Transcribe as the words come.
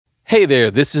Hey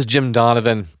there, this is Jim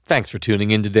Donovan. Thanks for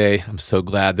tuning in today. I'm so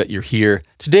glad that you're here.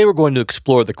 Today we're going to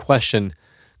explore the question,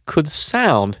 could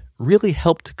sound really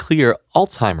help to clear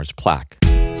Alzheimer's plaque?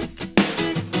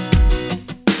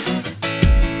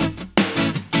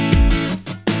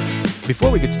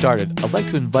 Before we get started, I'd like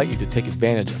to invite you to take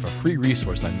advantage of a free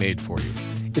resource I made for you.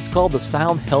 It's called the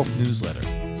SoundHealth newsletter.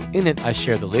 In it, I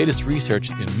share the latest research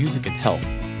in music and health.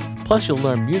 Plus, you'll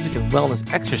learn music and wellness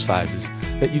exercises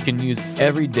that you can use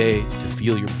every day to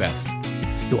feel your best.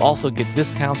 You'll also get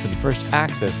discounts and first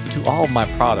access to all of my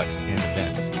products and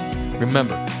events.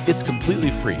 Remember, it's completely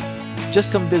free.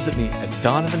 Just come visit me at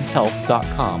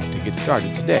donovanhealth.com to get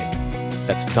started today.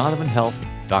 That's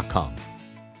donovanhealth.com.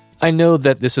 I know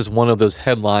that this is one of those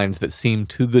headlines that seem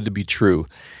too good to be true,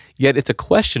 yet it's a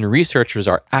question researchers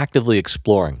are actively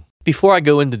exploring. Before I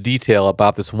go into detail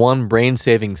about this one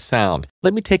brain-saving sound,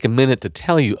 let me take a minute to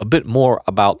tell you a bit more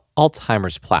about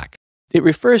Alzheimer's plaque. It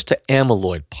refers to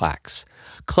amyloid plaques,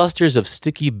 clusters of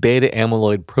sticky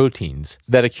beta-amyloid proteins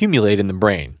that accumulate in the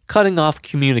brain, cutting off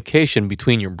communication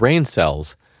between your brain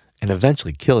cells and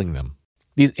eventually killing them.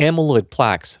 These amyloid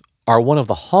plaques are one of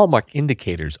the hallmark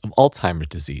indicators of Alzheimer's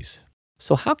disease.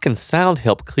 So how can sound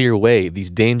help clear away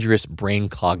these dangerous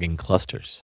brain-clogging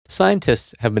clusters?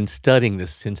 Scientists have been studying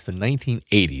this since the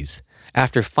 1980s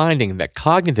after finding that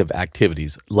cognitive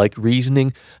activities like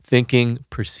reasoning, thinking,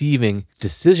 perceiving,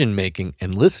 decision-making,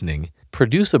 and listening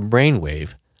produce a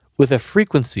brainwave with a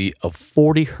frequency of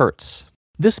 40 hertz.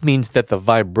 This means that the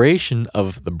vibration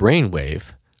of the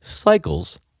brainwave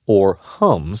cycles or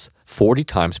hums 40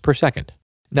 times per second.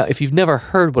 Now, if you've never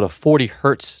heard what a 40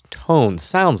 hertz tone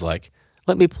sounds like,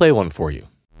 let me play one for you.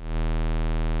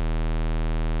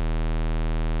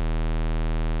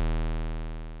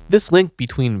 This link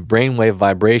between brainwave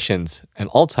vibrations and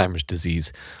Alzheimer's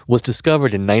disease was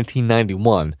discovered in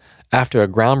 1991 after a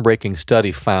groundbreaking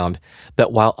study found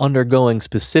that while undergoing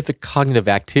specific cognitive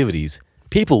activities,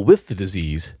 people with the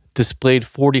disease displayed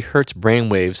 40 hertz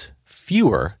brainwaves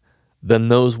fewer than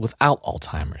those without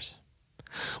Alzheimer's.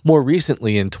 More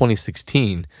recently, in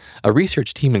 2016, a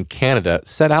research team in Canada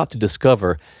set out to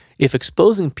discover if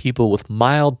exposing people with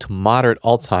mild to moderate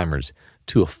Alzheimer's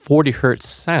to a 40 hertz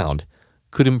sound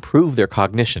could improve their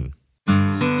cognition.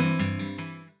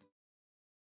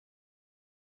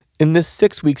 In this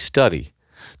 6-week study,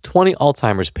 20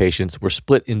 Alzheimer's patients were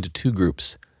split into two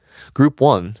groups. Group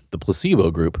 1, the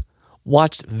placebo group,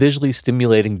 watched visually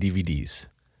stimulating DVDs.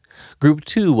 Group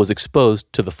 2 was exposed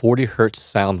to the 40 hertz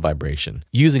sound vibration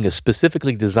using a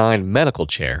specifically designed medical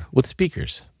chair with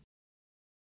speakers.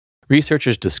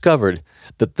 Researchers discovered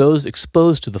that those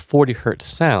exposed to the 40 hertz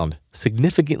sound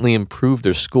significantly improved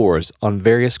their scores on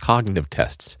various cognitive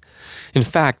tests. In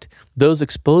fact, those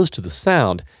exposed to the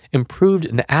sound improved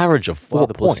an average of 4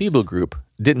 points. The placebo group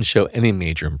didn't show any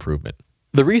major improvement.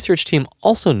 The research team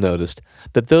also noticed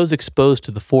that those exposed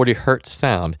to the 40 hertz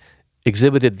sound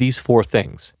exhibited these 4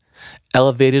 things: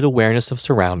 elevated awareness of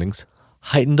surroundings,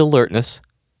 heightened alertness,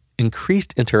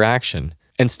 increased interaction,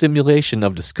 and stimulation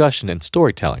of discussion and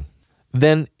storytelling.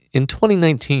 Then, in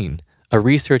 2019, a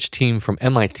research team from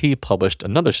MIT published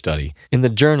another study in the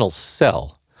journal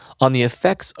Cell on the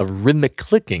effects of rhythmic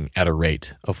clicking at a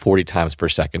rate of 40 times per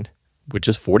second, which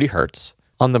is 40 hertz,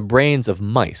 on the brains of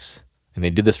mice, and they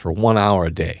did this for 1 hour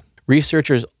a day.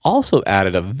 Researchers also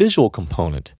added a visual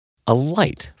component, a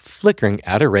light flickering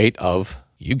at a rate of,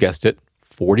 you guessed it,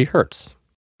 40 hertz.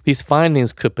 These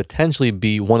findings could potentially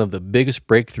be one of the biggest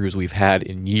breakthroughs we've had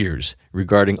in years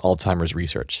regarding Alzheimer's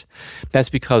research. That's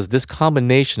because this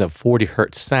combination of 40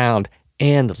 hertz sound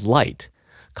and light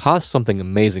caused something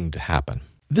amazing to happen.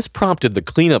 This prompted the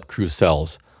cleanup crew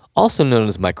cells, also known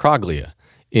as microglia,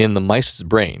 in the mice's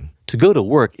brain to go to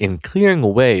work in clearing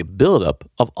away buildup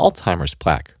of Alzheimer's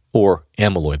plaque, or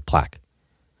amyloid plaque.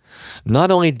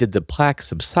 Not only did the plaque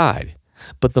subside,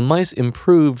 but the mice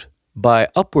improved by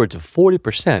upwards of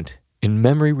 40% in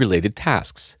memory-related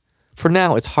tasks. For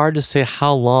now, it's hard to say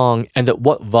how long and at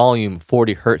what volume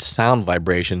 40 hertz sound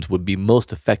vibrations would be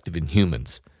most effective in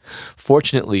humans.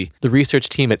 Fortunately, the research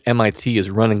team at MIT is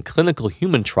running clinical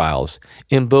human trials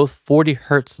in both 40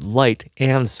 hertz light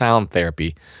and sound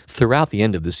therapy throughout the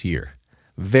end of this year.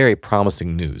 Very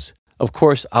promising news. Of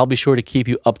course, I'll be sure to keep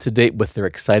you up to date with their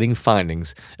exciting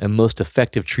findings and most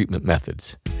effective treatment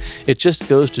methods. It just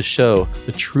goes to show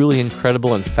the truly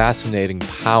incredible and fascinating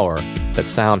power that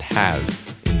sound has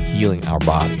in healing our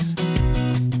bodies.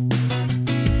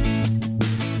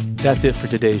 That's it for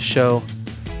today's show.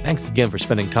 Thanks again for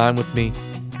spending time with me.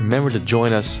 Remember to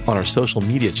join us on our social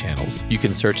media channels. You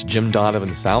can search Jim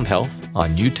Donovan Sound Health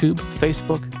on YouTube,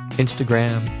 Facebook,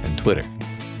 Instagram, and Twitter.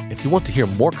 If you want to hear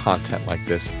more content like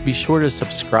this, be sure to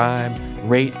subscribe,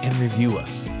 rate, and review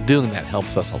us. Doing that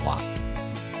helps us a lot.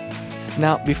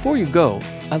 Now, before you go,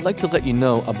 I'd like to let you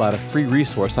know about a free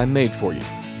resource I made for you.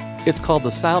 It's called the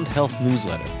SoundHealth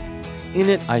newsletter. In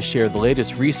it, I share the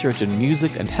latest research in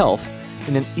music and health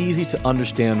in an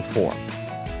easy-to-understand form.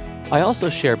 I also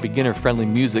share beginner-friendly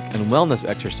music and wellness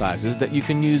exercises that you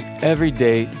can use every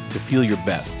day to feel your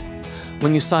best.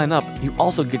 When you sign up, you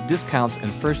also get discounts and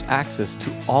first access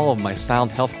to all of my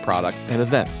Sound Health products and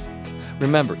events.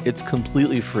 Remember, it's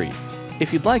completely free.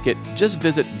 If you'd like it, just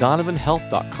visit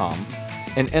donovanhealth.com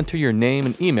and enter your name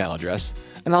and email address,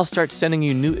 and I'll start sending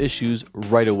you new issues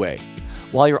right away.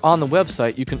 While you're on the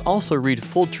website, you can also read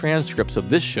full transcripts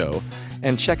of this show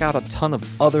and check out a ton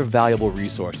of other valuable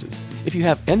resources. If you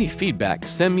have any feedback,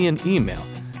 send me an email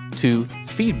to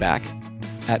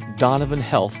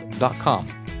feedback@donovanhealth.com.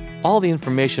 All the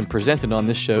information presented on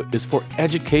this show is for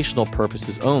educational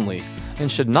purposes only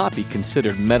and should not be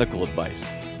considered medical advice.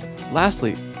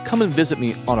 Lastly, come and visit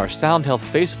me on our Sound Health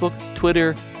Facebook,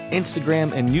 Twitter,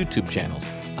 Instagram, and YouTube channels.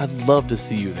 I'd love to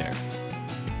see you there.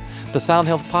 The Sound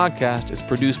Health podcast is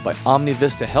produced by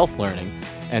OmniVista Health Learning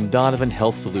and Donovan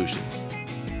Health Solutions.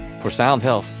 For Sound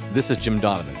Health, this is Jim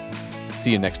Donovan.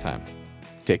 See you next time.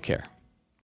 Take care.